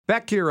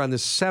Back here on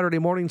this Saturday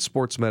morning,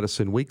 Sports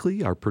Medicine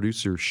Weekly, our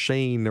producer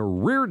Shane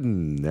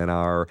Reardon and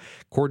our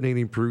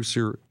coordinating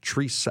producer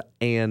Teresa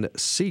Ann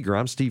Seeger.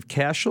 I'm Steve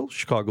Cashel,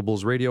 Chicago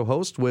Bulls radio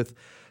host, with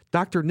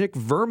Dr. Nick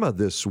Verma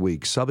this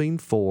week,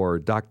 subbing for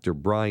Dr.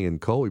 Brian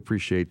Cole. We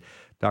appreciate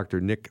Dr.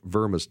 Nick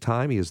Verma's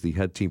time. He is the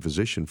head team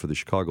physician for the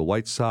Chicago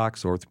White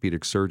Sox,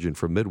 orthopedic surgeon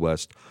from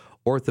Midwest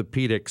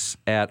Orthopedics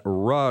at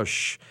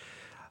Rush.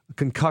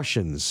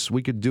 Concussions.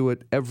 We could do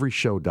it every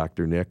show,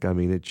 Dr. Nick. I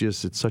mean,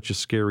 it's such a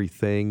scary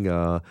thing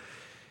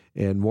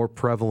and more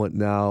prevalent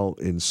now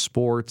in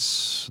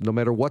sports, no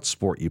matter what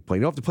sport you play.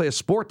 You don't have to play a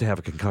sport to have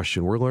a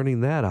concussion. We're learning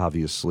that,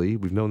 obviously.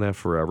 We've known that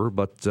forever.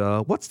 But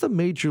what's the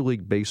Major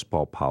League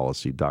Baseball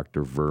policy,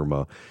 Dr.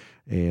 Verma?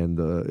 And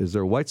is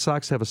there White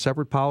Sox have a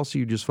separate policy?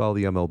 You just follow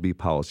the MLB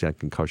policy on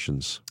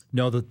concussions?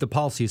 No, the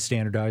policy is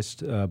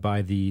standardized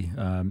by the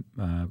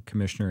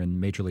commissioner and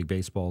Major League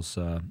Baseball's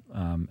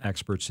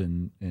experts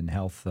in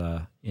health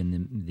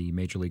in the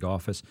Major League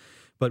office.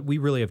 But we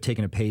really have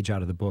taken a page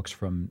out of the books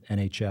from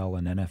NHL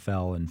and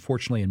NFL. And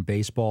fortunately in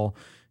baseball,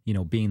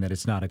 being that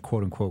it's not a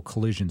quote-unquote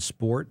collision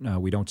sport,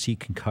 we don't see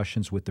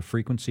concussions with the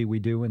frequency we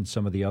do in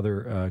some of the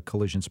other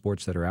collision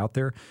sports that are out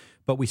there.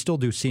 But we still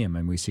do see them,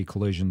 and we see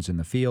collisions in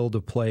the field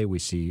of play. We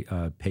see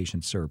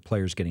patients or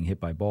players getting hit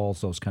by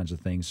balls, those kinds of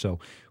things. So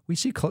we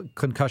see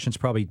concussions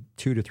probably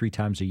 2 to 3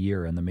 times a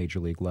year on the major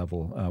league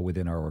level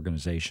within our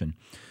organization.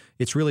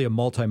 It's really a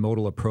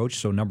multimodal approach.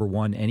 So number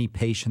one, any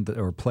patient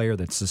or player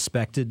that's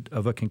suspected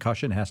of a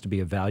concussion has to be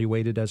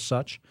evaluated as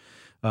such.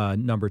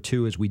 Number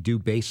two is we do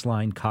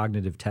baseline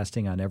cognitive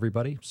testing on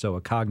everybody. So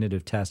a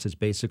cognitive test is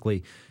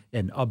basically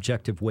an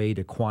objective way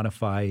to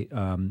quantify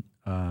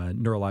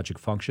neurologic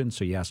function.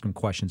 So you ask them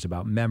questions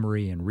about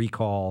memory and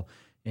recall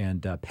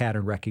and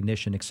pattern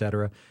recognition, et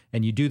cetera.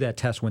 And you do that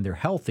test when they're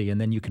healthy,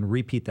 and then you can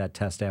repeat that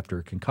test after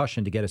a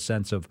concussion to get a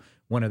sense of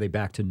when are they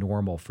back to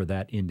normal for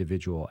that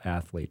individual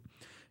athlete.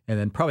 And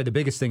then probably the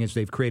biggest thing is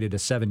they've created a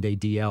 7-day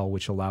DL,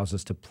 which allows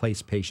us to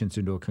place patients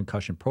into a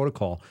concussion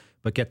protocol,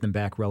 but get them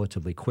back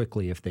relatively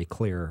quickly if they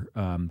clear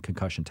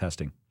concussion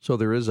testing. So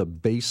there is a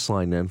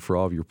baseline then for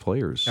all of your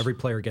players. Every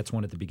player gets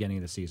one at the beginning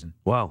of the season.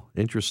 Wow,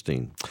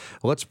 interesting.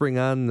 Well, let's bring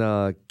on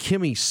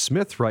Kimmy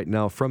Smith right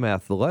now from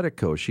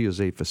Athletico. She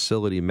is a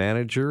facility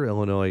manager,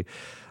 Illinois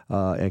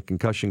and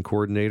concussion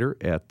coordinator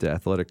at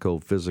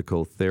Athletico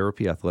Physical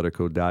Therapy,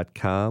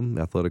 athletico.com.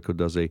 Athletico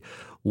does a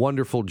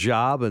wonderful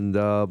job. And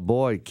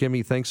boy,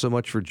 Kimmy, thanks so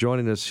much for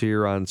joining us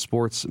here on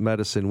Sports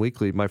Medicine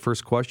Weekly. My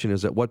first question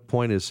is, at what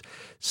point is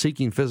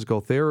seeking physical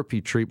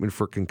therapy treatment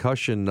for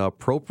concussion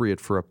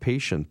appropriate for a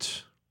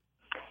patient?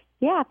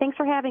 Yeah, thanks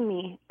for having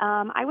me.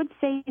 I would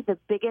say the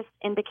biggest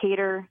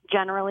indicator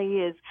generally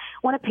is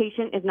when a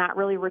patient is not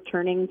really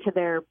returning to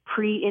their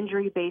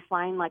pre-injury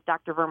baseline, like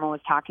Dr. Verma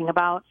was talking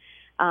about,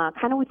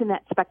 kind of within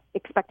that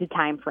expected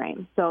time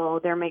frame. So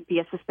there might be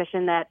a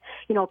suspicion that,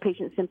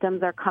 patient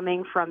symptoms are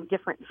coming from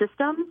different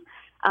systems.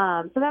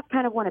 So that's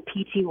kind of when a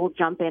PT will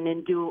jump in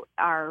and do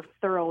our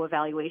thorough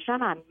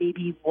evaluation on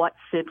maybe what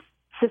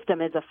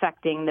system is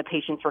affecting the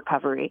patient's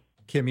recovery.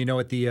 Kim,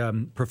 at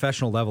the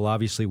professional level,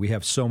 obviously we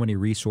have so many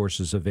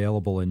resources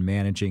available in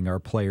managing our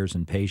players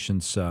and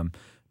patients,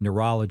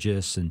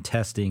 neurologists and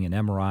testing and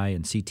MRI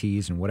and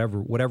CTs and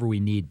whatever we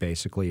need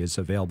basically is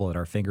available at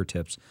our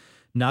fingertips.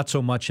 Not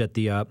so much at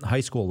the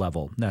high school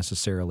level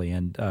necessarily.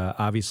 And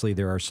obviously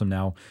there are some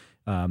now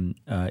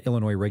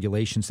Illinois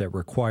regulations that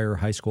require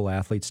high school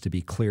athletes to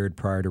be cleared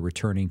prior to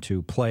returning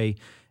to play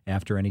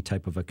after any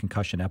type of a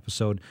concussion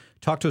episode.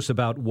 Talk to us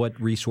about what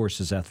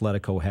resources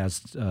Athletico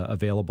has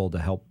available to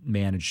help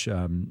manage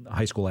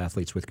high school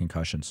athletes with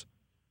concussions.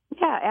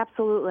 Yeah,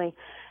 absolutely.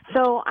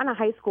 So on a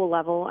high school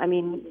level,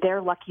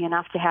 they're lucky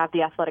enough to have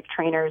the athletic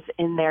trainers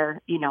in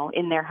their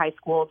high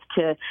schools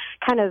to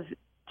kind of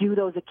do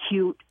those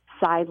acute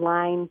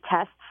sideline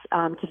tests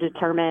to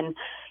determine,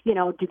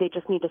 do they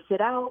just need to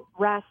sit out,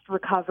 rest,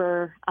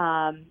 recover,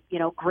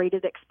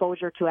 graded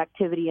exposure to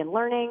activity and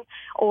learning,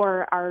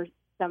 or are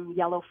some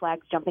yellow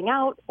flags jumping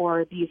out,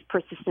 or these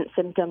persistent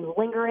symptoms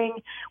lingering,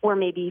 or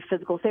maybe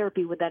physical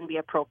therapy would then be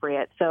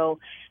appropriate. So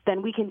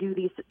then we can do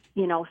these,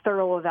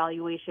 thorough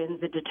evaluations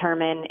to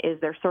determine,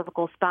 is there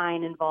cervical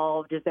spine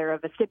involved? Is there a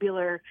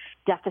vestibular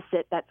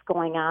deficit that's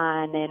going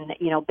on, and,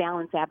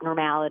 balance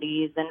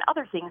abnormalities and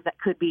other things that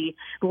could be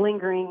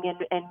lingering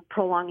and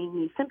prolonging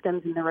these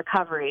symptoms in the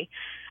recovery.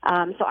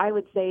 So I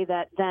would say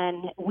that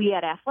then we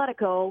at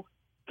Athletico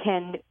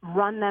can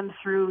run them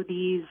through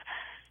these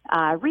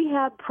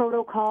rehab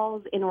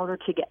protocols in order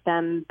to get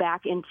them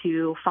back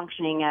into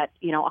functioning at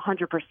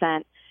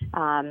 100%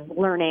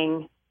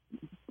 learning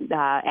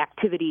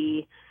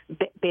activity,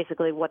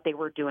 basically what they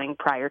were doing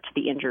prior to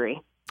the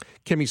injury.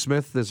 Kimmy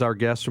Smith is our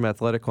guest from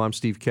Athletico. I'm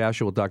Steve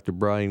Cashel with Dr.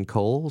 Brian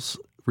Coles.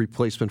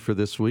 replacement for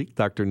this week,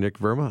 Dr. Nick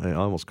Verma. I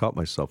almost caught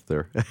myself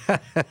there.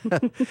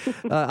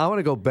 I want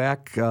to go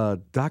back,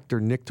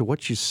 Dr. Nick, to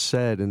what you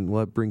said,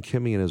 and bring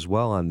Kimmy in as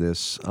well on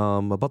this,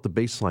 about the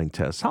baseline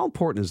test. How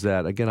important is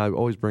that? Again, I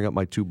always bring up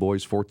my two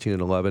boys, 14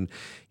 and 11,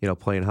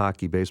 playing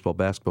hockey, baseball,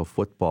 basketball,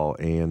 football,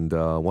 and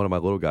one of my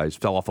little guys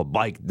fell off a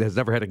bike, has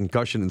never had a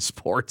concussion in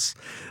sports,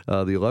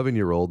 the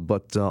 11-year-old,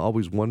 but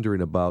always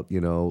wondering about,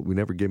 we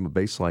never gave him a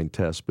baseline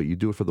test, but you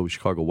do it for the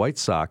Chicago White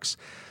Sox.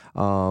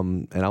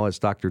 And I'll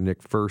ask Dr.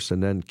 Nick first,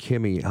 and then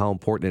Kimmy, how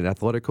important in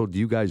Athletico do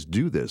you guys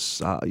do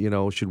this?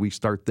 Should we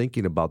start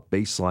thinking about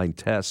baseline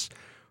tests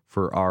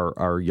for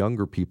our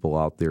younger people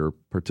out there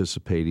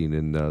participating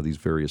in these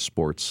various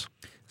sports?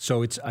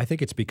 So I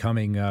think it's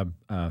becoming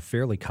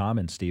fairly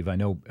common, Steve. I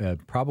know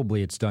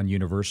probably it's done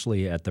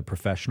universally at the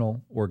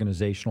professional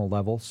organizational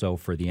level. So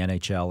for the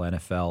NHL,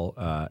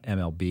 NFL,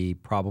 MLB,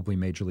 probably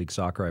Major League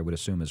Soccer, I would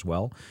assume as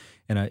well.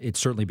 And it's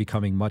certainly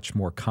becoming much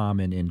more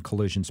common in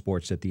collision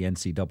sports at the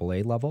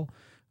NCAA level.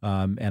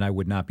 And I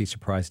would not be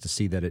surprised to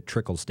see that it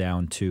trickles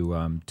down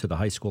to the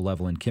high school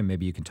level. And Kim,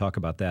 maybe you can talk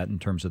about that in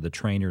terms of the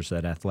trainers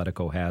that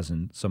Athletico has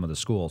in some of the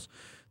schools.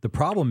 The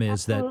problem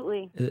is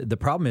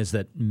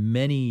that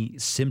many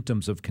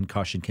symptoms of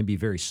concussion can be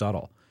very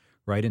subtle,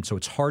 right? And so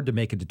it's hard to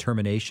make a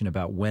determination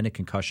about when a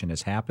concussion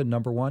has happened,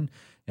 number one,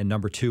 and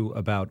number two,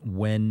 about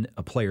when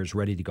a player is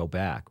ready to go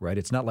back, right?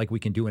 It's not like we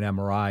can do an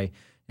MRI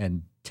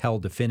and tell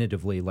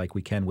definitively, like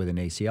we can with an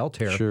ACL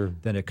tear,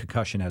 that a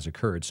concussion has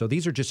occurred. So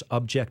these are just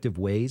objective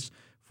ways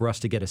for us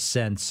to get a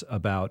sense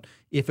about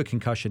if a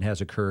concussion has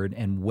occurred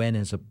and when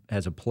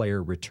has a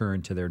player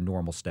returned to their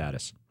normal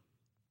status.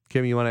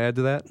 Kim, you want to add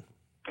to that?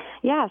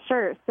 Yeah,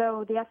 sure.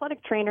 So the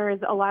athletic trainers,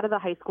 a lot of the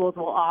high schools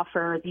will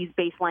offer these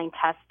baseline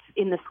tests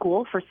in the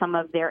school for some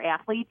of their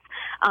athletes.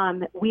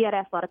 We at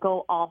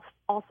Athletico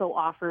also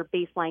offer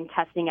baseline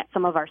testing at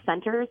some of our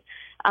centers.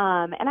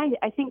 And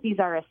I think these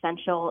are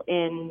essential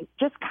in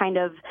just kind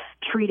of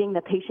treating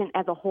the patient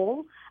as a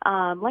whole.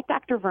 Like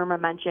Dr. Verma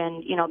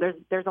mentioned,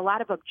 there's a lot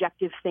of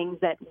objective things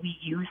that we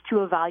use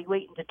to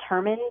evaluate and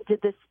determine,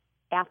 did this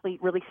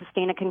athlete really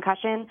sustain a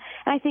concussion? And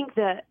I think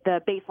the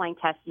baseline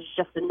test is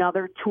just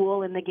another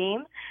tool in the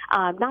game.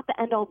 Not the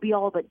end-all,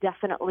 be-all, but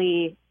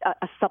definitely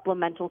a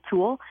supplemental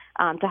tool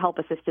to help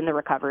assist in the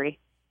recovery.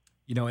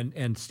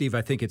 And Steve,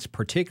 I think it's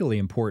particularly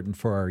important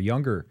for our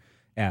younger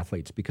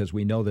athletes because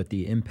we know that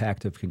the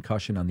impact of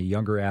concussion on the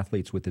younger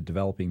athletes with the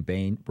developing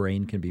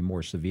brain can be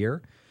more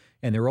severe.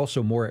 And they're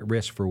also more at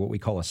risk for what we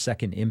call a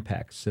second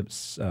impact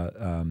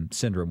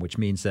syndrome, which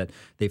means that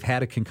they've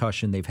had a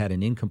concussion, they've had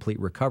an incomplete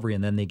recovery,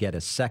 and then they get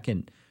a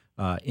second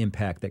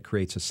impact that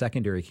creates a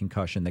secondary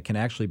concussion that can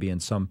actually be, in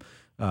some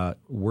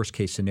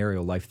worst-case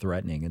scenario,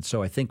 life-threatening. And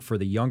so I think for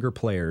the younger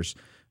players,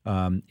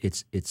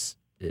 it's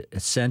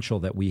essential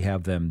that we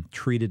have them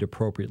treated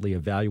appropriately,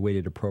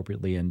 evaluated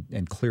appropriately,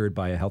 and cleared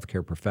by a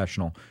healthcare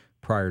professional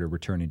prior to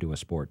returning to a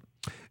sport.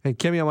 And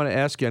Kimmy, I want to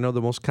ask you, I know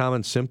the most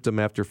common symptom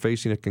after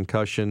facing a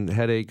concussion,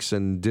 headaches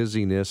and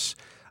dizziness.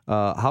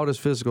 How does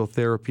physical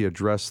therapy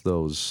address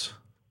those?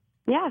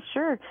 Yeah,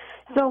 sure.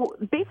 So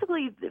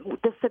basically,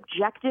 the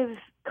subjective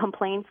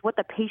complaints, what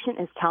the patient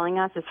is telling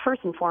us is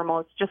first and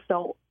foremost just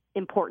so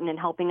important in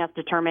helping us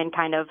determine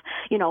kind of,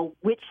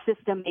 which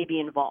system may be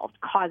involved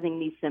causing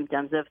these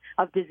symptoms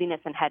of dizziness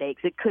and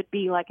headaches. It could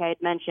be, like I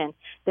had mentioned,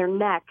 their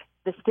neck,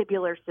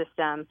 vestibular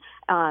system,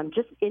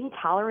 just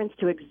intolerance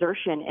to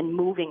exertion and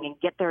moving and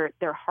get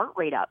their heart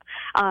rate up.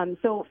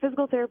 So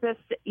physical therapists,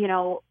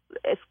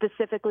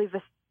 specifically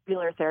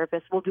vestibular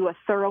therapists, will do a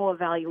thorough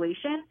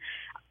evaluation,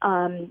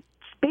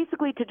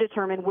 basically to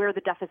determine where the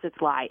deficits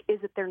lie. Is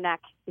it their neck?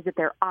 Is it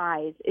their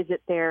eyes? Is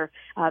it their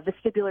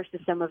vestibular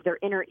system of their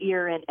inner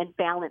ear and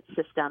balance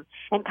system?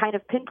 And kind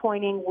of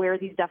pinpointing where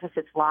these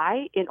deficits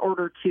lie in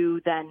order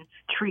to then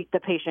treat the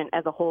patient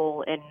as a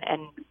whole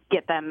and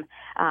get them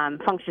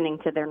functioning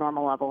to their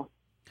normal level.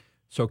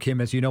 So,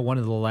 Kim, as you know, one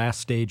of the last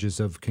stages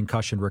of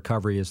concussion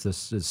recovery is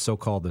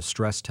so-called the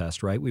stress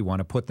test, right? We want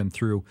to put them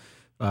through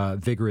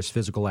vigorous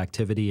physical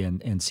activity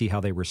and see how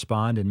they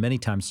respond. And many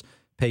times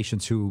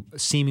patients who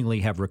seemingly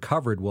have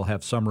recovered will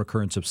have some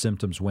recurrence of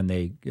symptoms when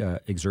they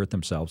exert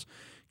themselves.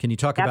 Can you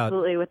talk about...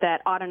 Absolutely, with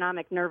that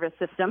autonomic nervous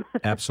system.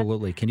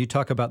 Absolutely. Can you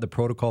talk about the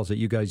protocols that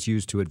you guys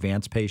use to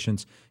advance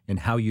patients and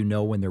how you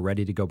know when they're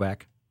ready to go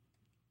back?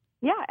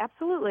 Yeah,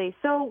 absolutely.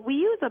 So we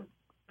use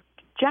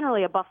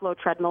generally a Buffalo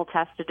treadmill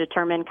test to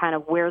determine kind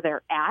of where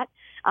they're at.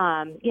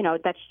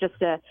 That's just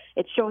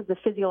it shows the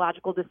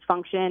physiological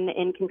dysfunction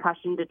in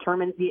concussion,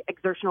 determines the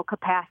exertional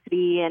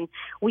capacity, and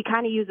we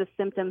kind of use a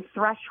symptom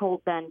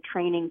threshold then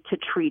training to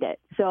treat it.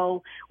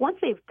 So once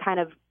they've kind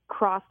of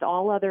crossed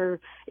all other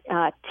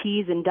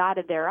T's and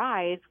dotted their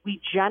I's, we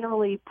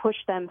generally push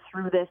them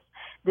through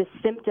this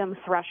symptom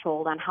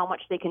threshold on how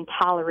much they can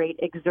tolerate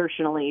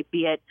exertionally,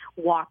 be it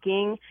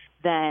walking,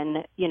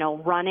 then,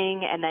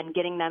 running, and then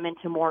getting them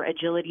into more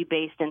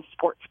agility-based and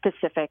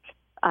sport-specific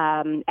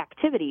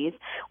activities.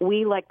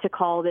 We like to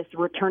call this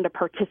return to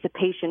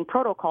participation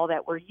protocol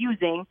that we're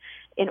using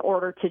in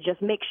order to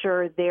just make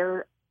sure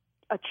they're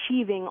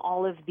achieving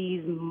all of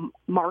these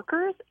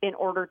markers in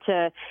order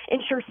to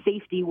ensure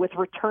safety with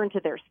return to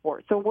their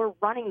sport. So we're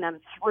running them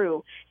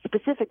through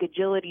specific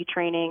agility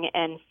training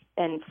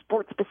and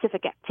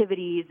sport-specific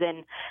activities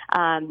and,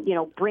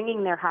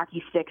 bringing their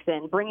hockey sticks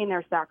in, bringing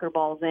their soccer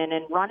balls in,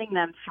 and running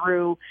them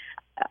through,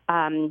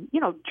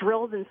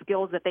 drills and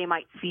skills that they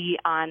might see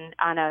on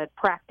a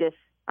practice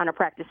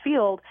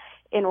field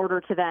in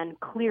order to then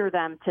clear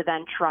them to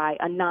then try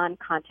a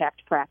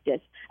non-contact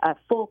practice, a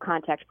full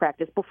contact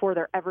practice before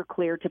they're ever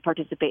cleared to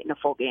participate in a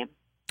full game.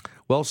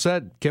 Well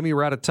said. Kimmy,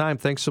 we're out of time.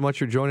 Thanks so much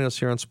for joining us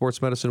here on Sports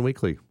Medicine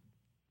Weekly.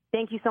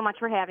 Thank you so much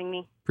for having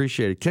me.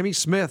 Appreciate it. Kimmy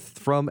Smith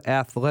from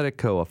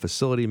Athletico, a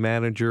facility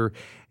manager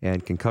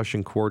and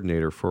concussion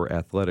coordinator for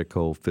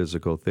Athletico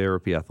Physical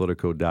Therapy.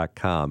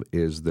 Athletico.com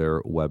is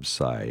their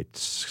website.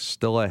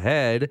 Still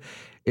ahead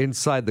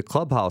inside the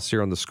clubhouse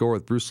here on The Score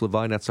with Bruce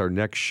Levine. That's our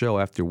next show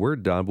after we're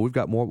done. But we've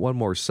got one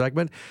more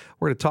segment.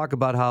 We're going to talk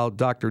about how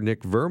Dr.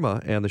 Nick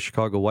Verma and the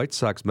Chicago White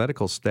Sox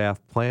medical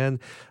staff plan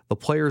the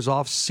players'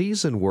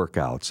 off-season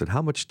workouts and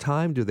how much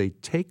time do they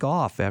take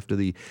off after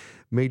the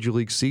Major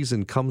League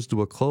season comes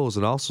to a close,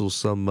 and also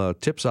some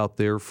tips out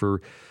there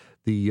for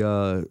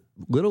the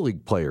Little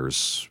League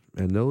players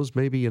and those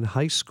maybe in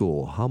high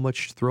school. How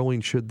much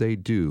throwing should they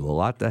do? A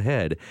lot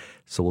ahead.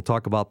 So we'll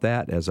talk about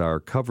that as our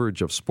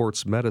coverage of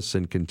sports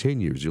medicine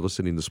continues. You're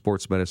listening to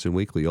Sports Medicine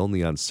Weekly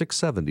only on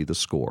 670 The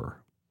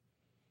Score.